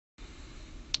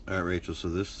All right, Rachel, so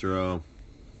this throw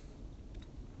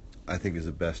I think is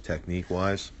the best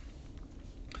technique-wise.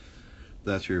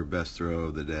 That's your best throw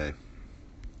of the day,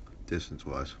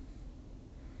 distance-wise.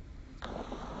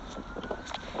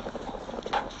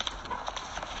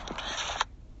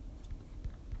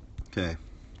 Okay,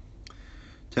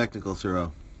 technical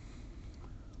throw.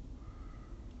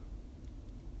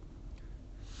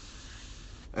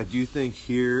 I do think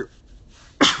here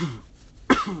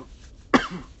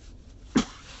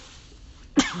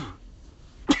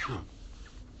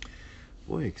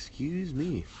boy, excuse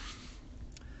me.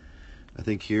 I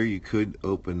think here you could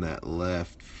open that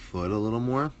left foot a little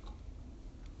more.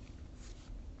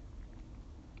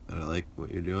 But I like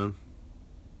what you're doing.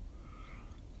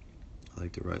 I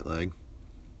like the right leg.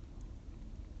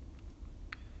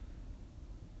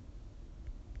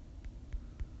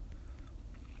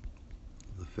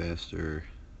 The faster,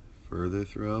 further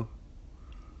throw.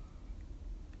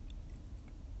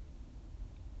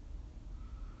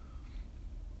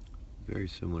 Very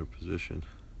similar position.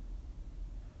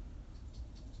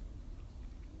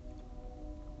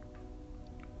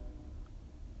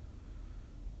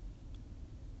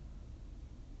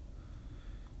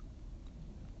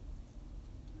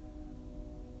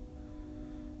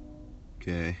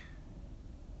 Okay.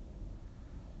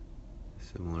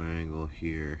 Similar angle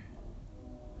here.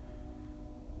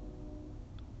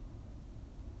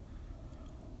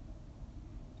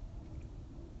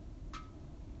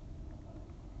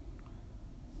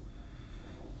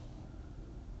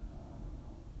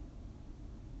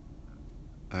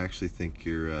 I actually think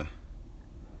your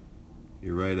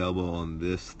right elbow on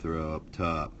this throw up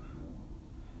top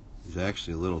is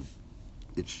actually a little,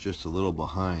 it's just a little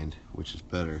behind, which is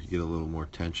better. You get a little more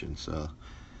tension. So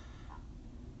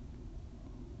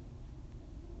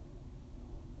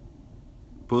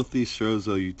both these throws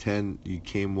though, you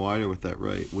came wider with that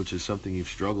right, which is something you've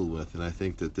struggled with, and I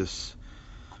think that this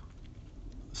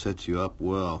sets you up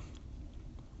well.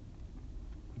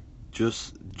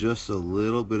 Just a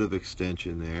little bit of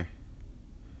extension there.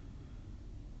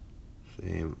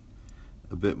 Same,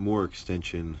 a bit more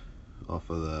extension off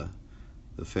of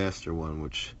the faster one,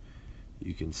 which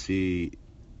you can see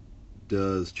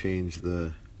does change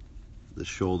the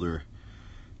shoulder.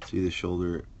 See the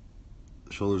shoulders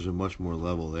are much more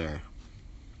level there.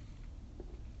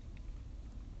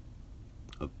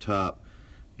 Up top,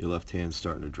 your left hand's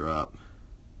starting to drop.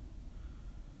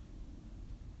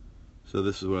 So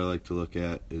this is what I like to look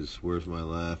at, is where's my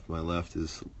left? My left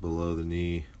is below the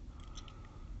knee.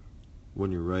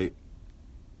 When your right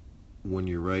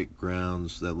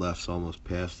grounds, that left's almost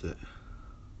past it.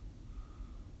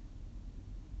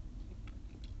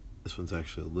 This one's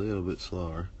actually a little bit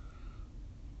slower.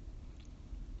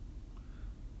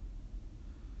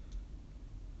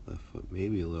 Left foot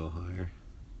maybe a little higher.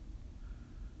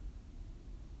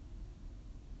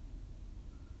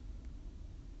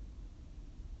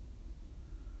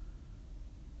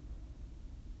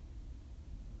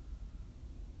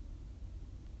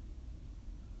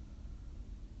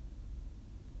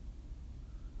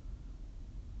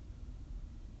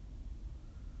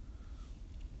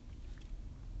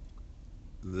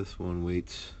 This one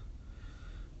waits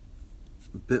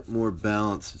a bit more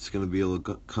balanced. It's going to be able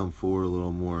to come forward a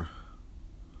little more.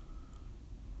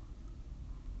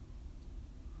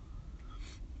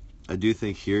 I do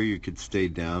think here you could stay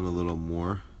down a little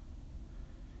more.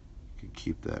 You could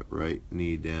keep that right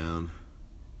knee down.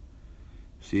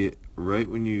 See, right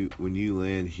when you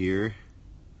land here,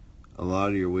 a lot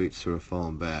of your weight's sort of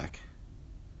falling back.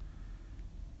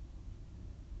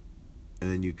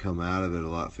 And then you come out of it a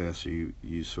lot faster.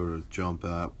 You sort of jump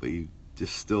out, but you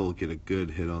just still get a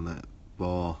good hit on that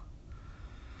ball.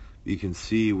 You can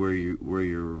see where you're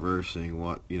reversing.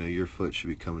 What, your foot should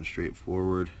be coming straight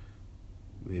forward,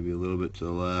 maybe a little bit to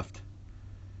the left.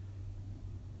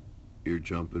 You're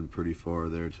jumping pretty far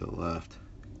there to the left,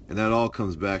 and that all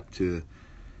comes back to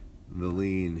the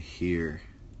lean here.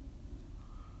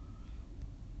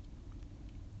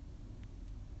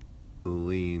 The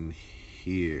lean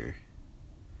here.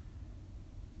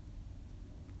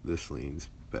 This lean's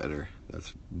better.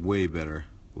 That's way better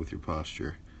with your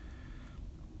posture.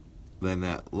 Then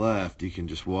that left, you can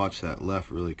just watch that left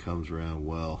really comes around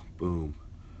well. Boom.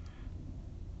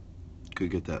 Could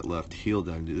get that left heel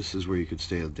down. This is where you could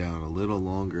stay down a little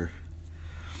longer.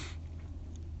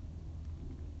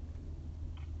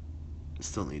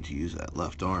 Still need to use that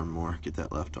left arm more. Get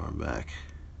that left arm back.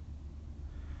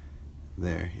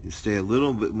 There. You stay a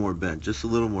little bit more bent. Just a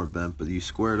little more bent, but you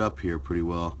squared up here pretty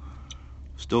well.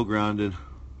 Still grounded.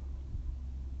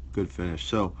 Good finish.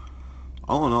 So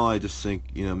all in all, I just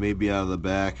think, maybe out of the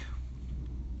back,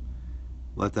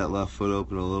 Let that left foot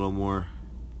open a little more.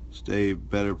 Stay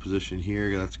better position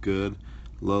here. That's good.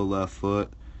 Low left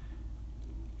foot.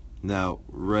 Now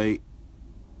right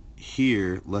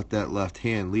here, let that left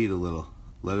hand lead a little.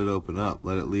 Let it open up.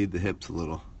 Let it lead the hips a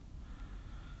little.